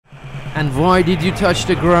And why did you touch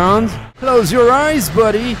the ground? Close your eyes,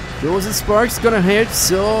 buddy. Those sparks gonna hurt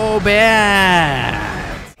so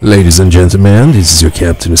bad. Ladies and gentlemen, this is your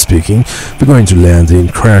captain speaking. We're going to land in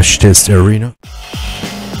Crash Test Arena.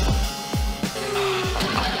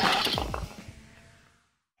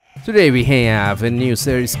 Today we have a new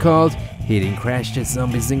series called Hitting Crash Test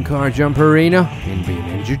Zombies in Car Jump Arena in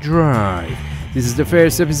BeamNG Drive. This is the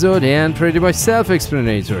first episode and pretty much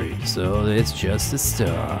self-explanatory, so let's just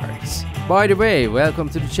start. By the way, welcome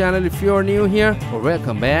to the channel if you're new here, or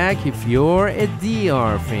welcome back if you're a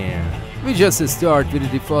DR fan. We just start with the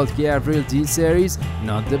default Gabriel D series,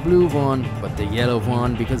 not the blue one, but the yellow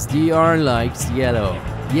one, because DR likes yellow.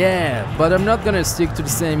 Yeah, but I'm not gonna stick to the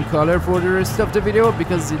same color for the rest of the video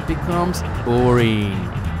because it becomes boring.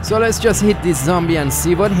 So let's just hit this zombie and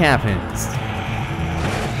see what happens.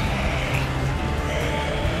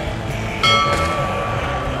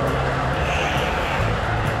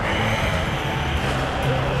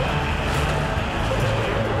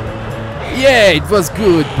 Yeah, it was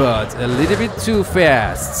good, but a little bit too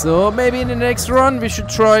fast. So maybe in the next run we should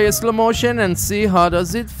try a slow motion and see how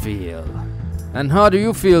does it feel. And how do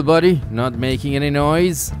you feel, buddy? Not making any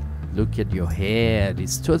noise? Look at your head,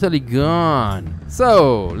 it's totally gone.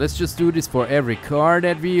 So let's just do this for every car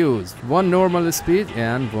that we use. One normal speed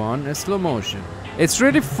and one a slow motion. It's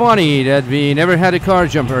really funny that we never had a car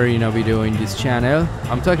jump arena video in this channel.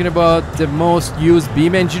 I'm talking about the most used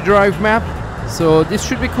BeamNG Drive map. So this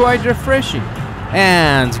should be quite refreshing.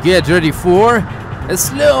 And get ready for a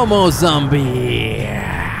slow-mo zombie.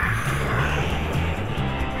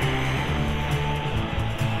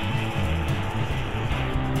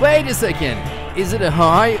 Wait a second, is it a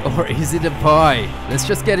high or is it a pie? Let's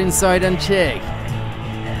just get inside and check.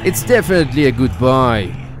 It's definitely a good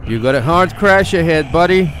buy. You got a hard crash ahead,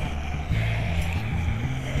 buddy.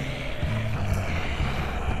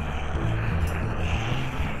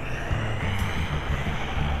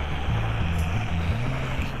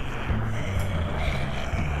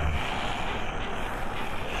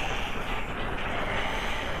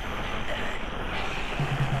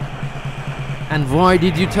 And why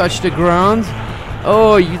did you touch the ground?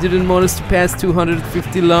 Oh, you didn't want us to pass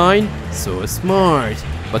 250 line? So smart.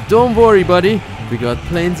 But don't worry, buddy. We got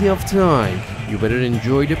plenty of time. You better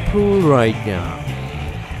enjoy the pool right now.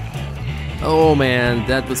 Oh man,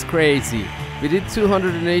 that was crazy. We did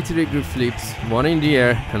 280-degree flips, one in the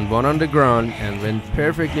air and one on the ground, and went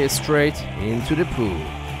perfectly straight into the pool.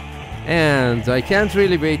 And I can't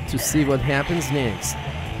really wait to see what happens next.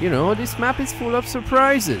 You know, this map is full of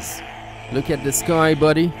surprises. Look at the sky,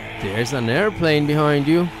 buddy. There's an airplane behind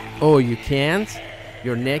you. Oh, you can't?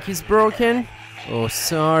 Your neck is broken? Oh,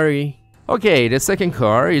 sorry. Okay, the second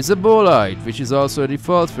car is a bolide, which is also a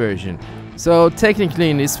default version. So technically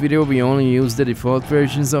in this video we only use the default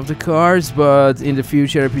versions of the cars, but in the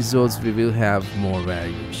future episodes we will have more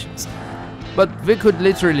variations. But we could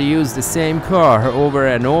literally use the same car over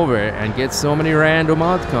and over and get so many random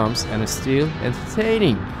outcomes, and it's still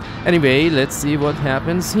entertaining. Anyway, let's see what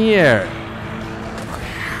happens here.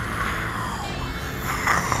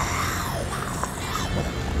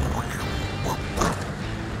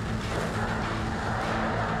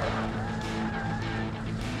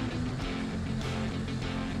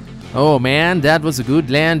 Oh man, that was a good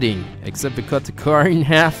landing, except we cut the car in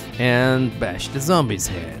half and bashed the zombie's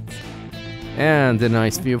head. And a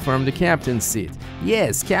nice view from the captain's seat.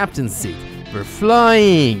 Yes, captain's seat. We're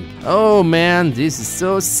flying! Oh man, this is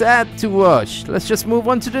so sad to watch. Let's just move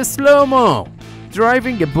on to the slow-mo.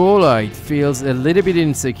 Driving a bolide feels a little bit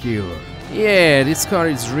insecure. Yeah, this car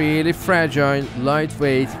is really fragile,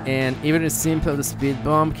 lightweight, and even a simple speed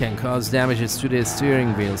bump can cause damages to the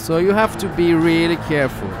steering wheel, so you have to be really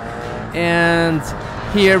careful. And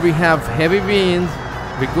here we have heavy wind,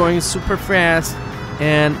 we're going super fast,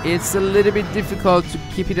 and it's a little bit difficult to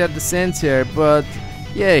keep it at the center, but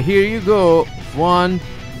yeah, here you go. 1,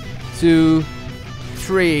 2,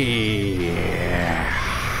 3.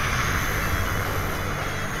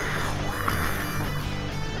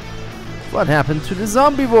 What happened to the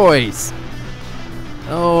zombie boys?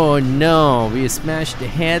 Oh no, we smashed the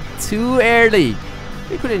head too early.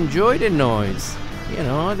 We could enjoy the noise. You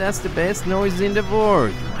know, that's the best noise in the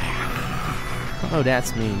world. Oh,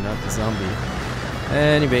 that's me, not the zombie.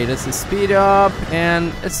 Anyway, let's speed up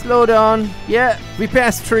and slow down. Yeah, we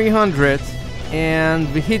passed 300 and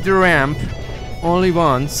we hit the ramp only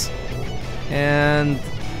once. And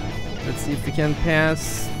let's see if we can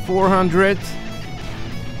pass 400.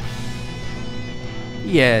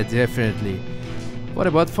 Yeah, definitely. What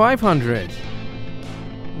about 500?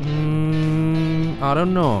 I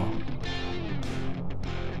don't know.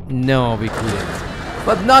 No, we couldn't.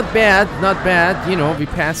 But not bad, not bad. You know, we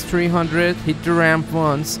passed 300, hit the ramp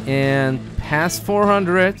once, and passed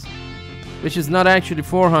 400, which is not actually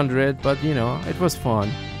 400, but you know, it was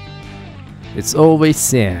fun. It's always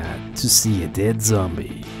sad to see a dead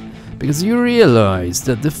zombie, because you realize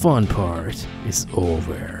that the fun part is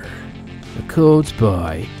over. A quote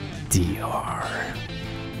by DR.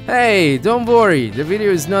 Hey, don't worry, the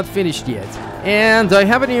video is not finished yet. And I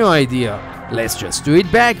have a new idea. Let's just do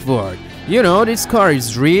it backward. You know, this car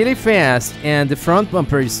is really fast and the front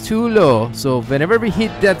bumper is too low, so whenever we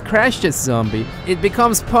hit that crash test zombie, it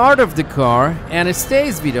becomes part of the car and it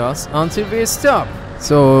stays with us until we stop.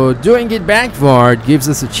 So doing it backward gives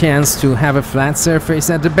us a chance to have a flat surface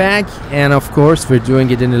at the back, and of course we're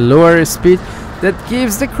doing it in a lower speed. That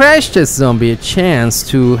gives the crash test zombie a chance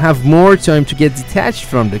to have more time to get detached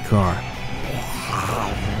from the car.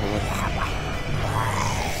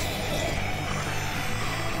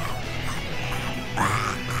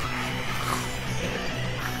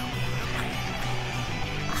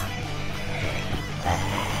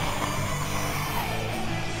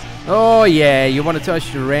 Oh yeah, you want to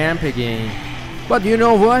touch the ramp again. But you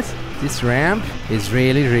know what? This ramp is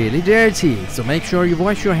really dirty, so make sure you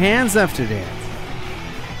wash your hands after that.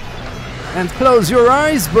 And close your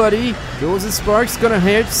eyes, buddy. Those sparks gonna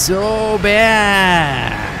hurt so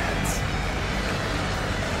bad.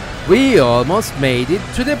 We almost made it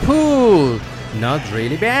to the pool. Not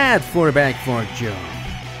really bad for a backward jump.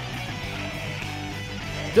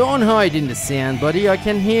 Don't hide in the sand, buddy. I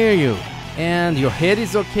can hear you. And your head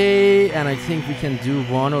is okay, and I think we can do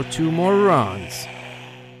 1 or 2 more runs.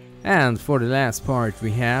 And for the last part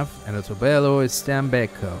we have an autobello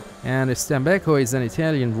stambecco. And a stambecco is an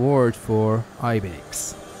Italian word for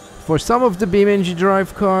ibex. For some of the BeamNG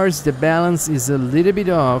Drive cars the balance is a little bit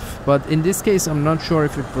off, but in this case I'm not sure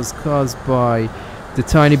if it was caused by the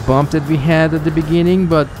tiny bump that we had at the beginning,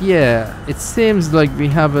 but yeah, it seems like we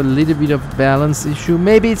have a little bit of balance issue.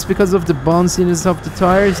 Maybe it's because of the bounciness of the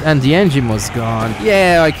tires, and the engine was gone.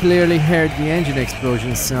 Yeah, I clearly heard the engine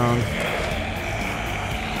explosion sound.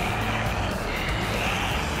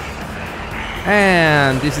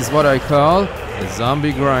 And this is what I call a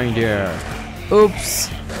zombie grinder. Oops.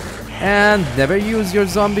 And never use your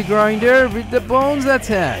zombie grinder with the bones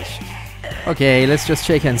attached. Okay, let's just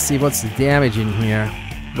check and see what's the damage in here.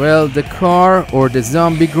 Well, the car or the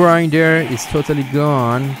zombie grinder is totally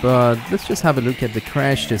gone, but let's just have a look at the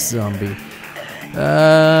crash test zombie.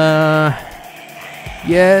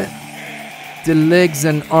 Yeah, the legs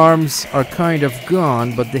and arms are kind of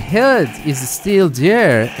gone, but the head is still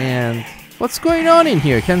there. And what's going on in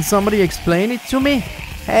here? Can somebody explain it to me?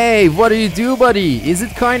 Hey, what do you do, buddy? Is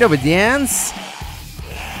it kind of a dance?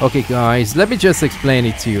 Okay guys, let me just explain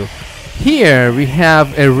it to you. Here we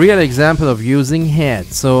have a real example of using head.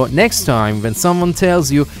 So next time when someone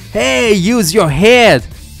tells you, hey, use your head,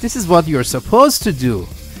 this is what you're supposed to do.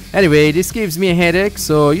 Anyway, this gives me a headache,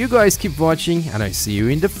 so you guys keep watching and I see you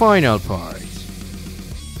in the final part.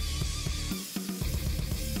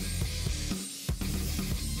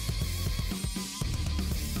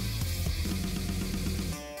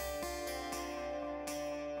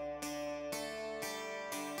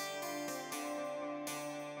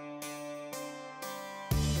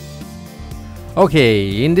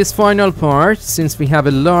 Okay, in this final part, since we have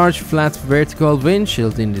a large flat vertical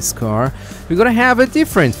windshield in this car, we're gonna have a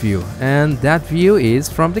different view, and that view is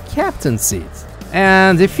from the captain's seat.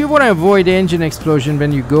 And if you want to avoid engine explosion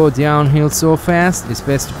when you go downhill so fast, it's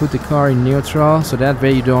best to put the car in neutral, so that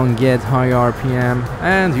way you don't get high RPM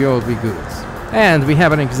and you'll be good. And we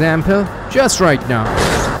have an example just right now.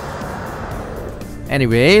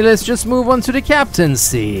 Anyway, let's just move on to the captain's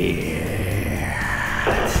seat.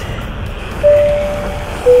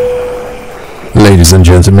 Ladies and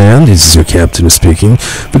gentlemen, this is your captain speaking.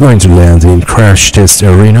 We're going to land in crash test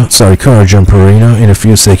arena, car jump arena in a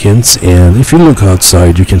few seconds, and if you look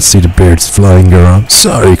outside you can see the birds flying around.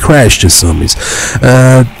 Crash test zombies.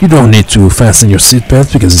 You don't need to fasten your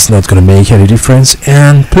seatbelt because it's not gonna make any difference,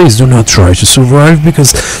 and please do not try to survive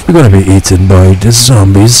because you're gonna be eaten by the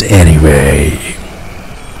zombies anyway.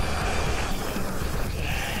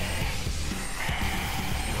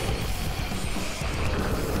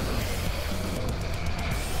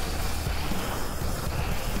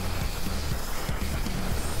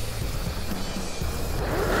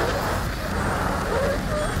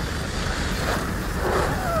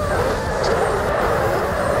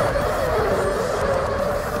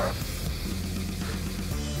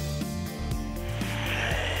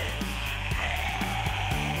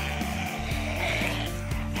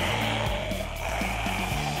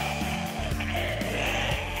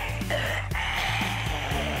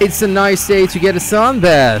 It's a nice day to get a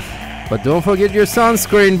sunbath, but don't forget your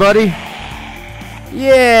sunscreen, buddy.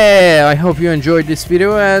 Yeah, I hope you enjoyed this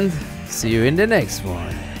video and see you in the next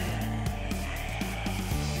one.